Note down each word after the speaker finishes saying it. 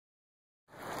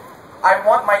I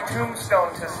want my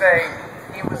tombstone to say,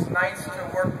 he was nice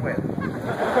to work with.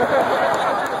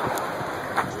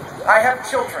 I have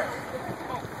children.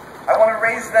 I want to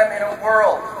raise them in a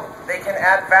world they can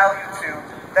add value to,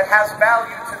 that has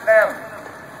value to them.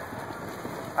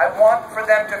 I want for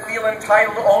them to feel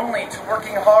entitled only to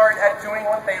working hard at doing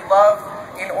what they love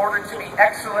in order to be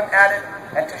excellent at it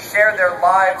and to share their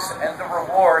lives and the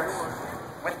rewards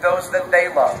with those that they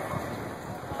love.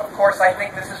 Of course, I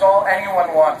think this is all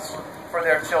anyone wants for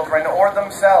their children or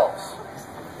themselves.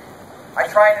 I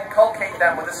try and inculcate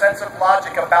them with a sense of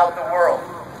logic about the world,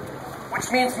 which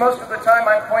means most of the time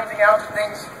I'm pointing out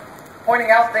things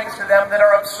to them that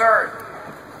are absurd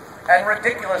and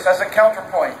ridiculous as a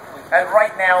counterpoint. And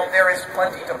right now, there is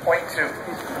plenty to point to.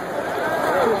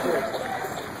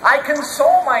 I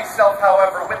console myself,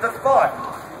 however, with the thought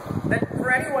that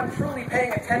for anyone truly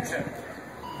paying attention,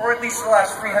 or at least the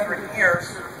last 300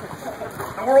 years,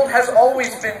 the world has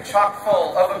always been chock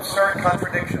full of absurd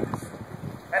contradictions,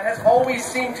 and has always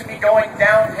seemed to be going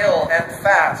downhill and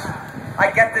fast.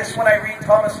 I get this when I read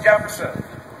Thomas Jefferson,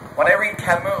 when I read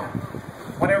Camus,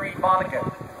 when I read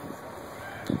Vonnegut.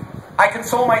 I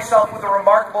console myself with the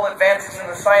remarkable advances in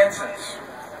the sciences.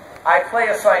 I play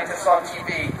a scientist on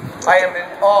TV. I am in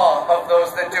awe of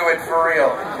those that do it for real.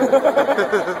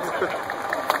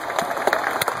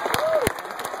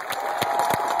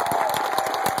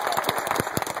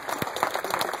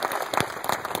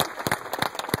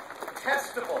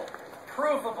 Testable,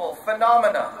 provable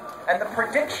phenomena and the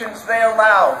predictions they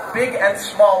allow, big and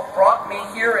small, brought me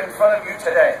here in front of you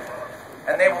today.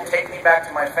 And they will take me back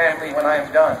to my family when I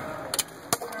am done.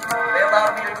 They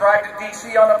allowed me to drive to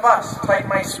D.C. on a bus, type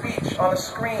my speech on a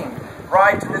screen,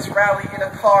 ride to this rally in a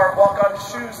car, walk on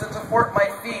shoes that support my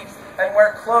feet, and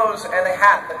wear clothes and a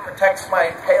hat that protects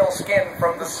my pale skin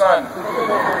from the sun.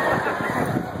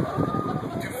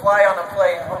 To fly on a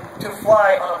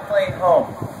plane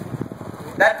home.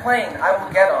 That plane I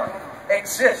will get on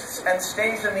exists and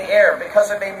stays in the air because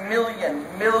of a million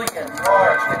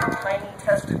large and tiny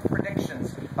tested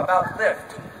predictions about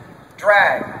lift,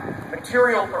 drag,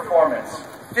 material performance,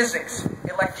 physics,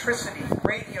 electricity,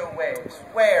 radio waves,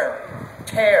 wear,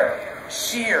 tear,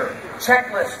 shear,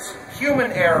 checklists,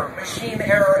 human error, machine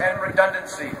error, and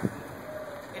redundancy.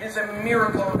 It is a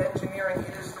miracle of engineering.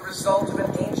 It is the result of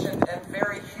an ancient and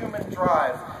very human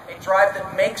drive, a drive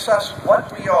that makes us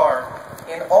what we are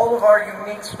in all of our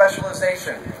unique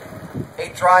specialization, a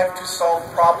drive to solve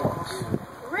problems.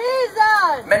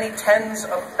 Reason! Many tens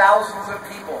of thousands of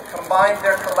people combined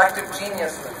their collective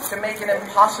genius to make an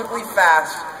impossibly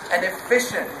fast and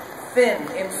efficient, thin,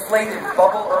 inflated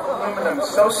bubble of aluminum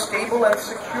so stable and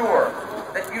secure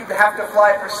that you'd have to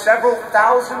fly for several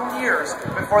thousand years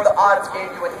before the odds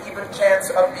gave you an even chance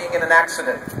of being in an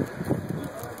accident.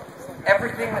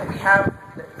 Everything that we have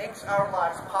that makes our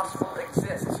lives possible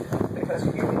exists because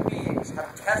human beings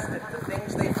have tested the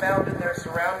things they found in their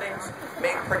surroundings,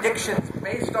 made predictions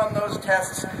based on those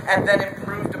tests, and then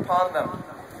improved upon them.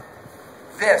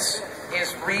 This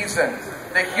is reason,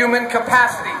 the human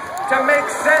capacity to make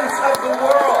sense of the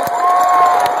world.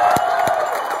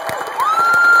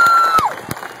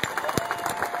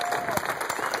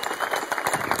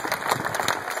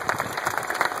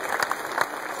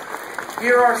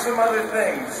 Here are some other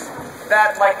things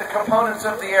that, like the components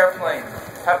of the airplane,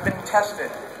 have been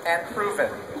tested and proven.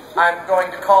 I'm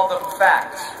going to call them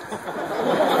facts.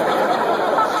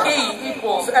 E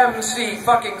equals MC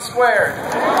fucking squared.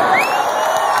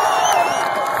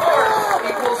 Force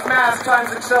equals mass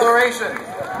times acceleration.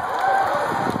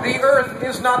 The Earth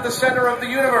is not the center of the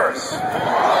universe.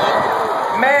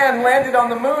 Man landed on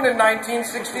the moon in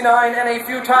 1969 and a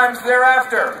few times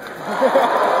thereafter.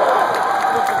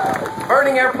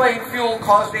 Burning airplane fuel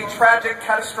caused a tragic,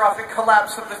 catastrophic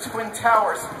collapse of the Twin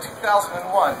Towers in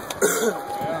 2001.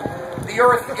 The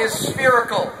Earth is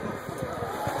spherical.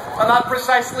 Not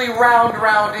precisely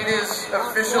round, it is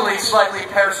officially slightly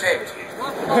pear-shaped.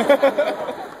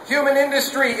 Human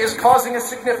industry is causing a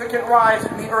significant rise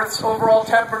in the Earth's overall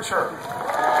temperature.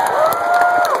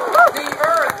 The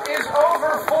Earth is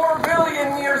over 4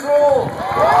 billion years old.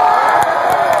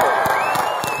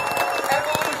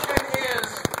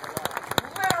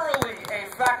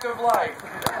 Fact of life.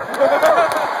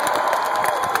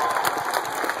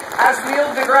 As Neil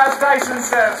deGrasse Tyson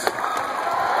says,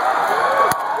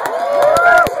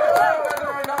 whether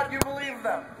or not you believe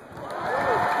them.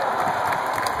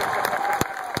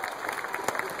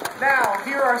 Now,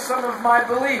 here are some of my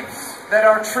beliefs that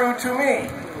are true to me.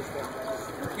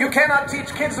 You cannot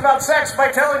teach kids about sex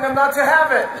by telling them not to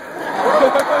have it.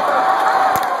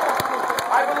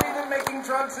 I believe in making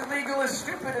drugs illegal is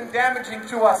stupid and damaging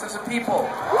to us as a people.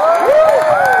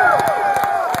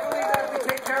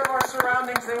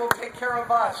 care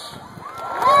of us.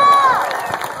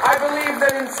 I believe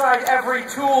that inside every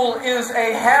tool is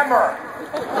a hammer.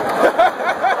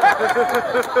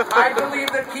 I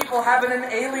believe that people have an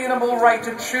inalienable right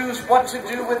to choose what to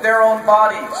do with their own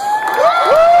bodies.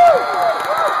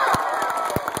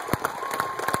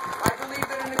 I believe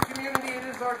that in a community it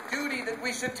is our duty that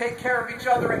we should take care of each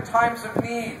other in times of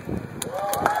need.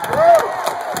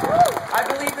 I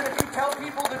believe that if you tell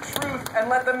people the truth and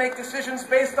let them make decisions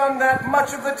based on that,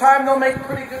 much of the time they'll make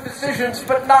pretty good decisions,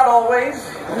 but not always.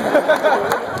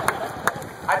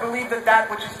 I believe that that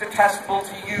which is detestable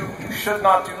to you, you should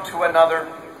not do to another.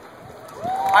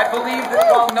 I believe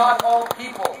that while not all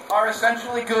people are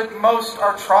essentially good, most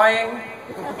are trying.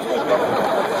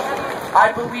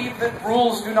 I believe that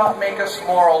rules do not make us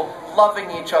moral. Loving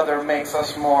each other makes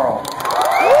us moral.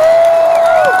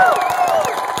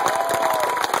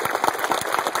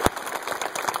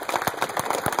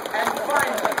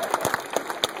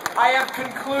 I have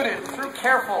concluded through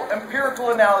careful empirical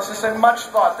analysis and much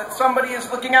thought that somebody is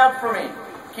looking out for me,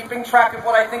 keeping track of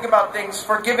what I think about things,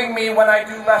 forgiving me when I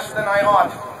do less than I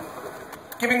ought,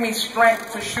 giving me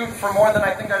strength to shoot for more than I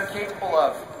think I'm capable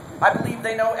of. I believe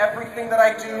they know everything that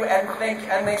I do and think,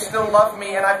 and they still love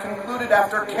me, and I've concluded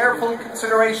after careful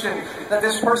consideration that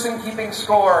this person keeping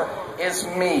score is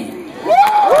me.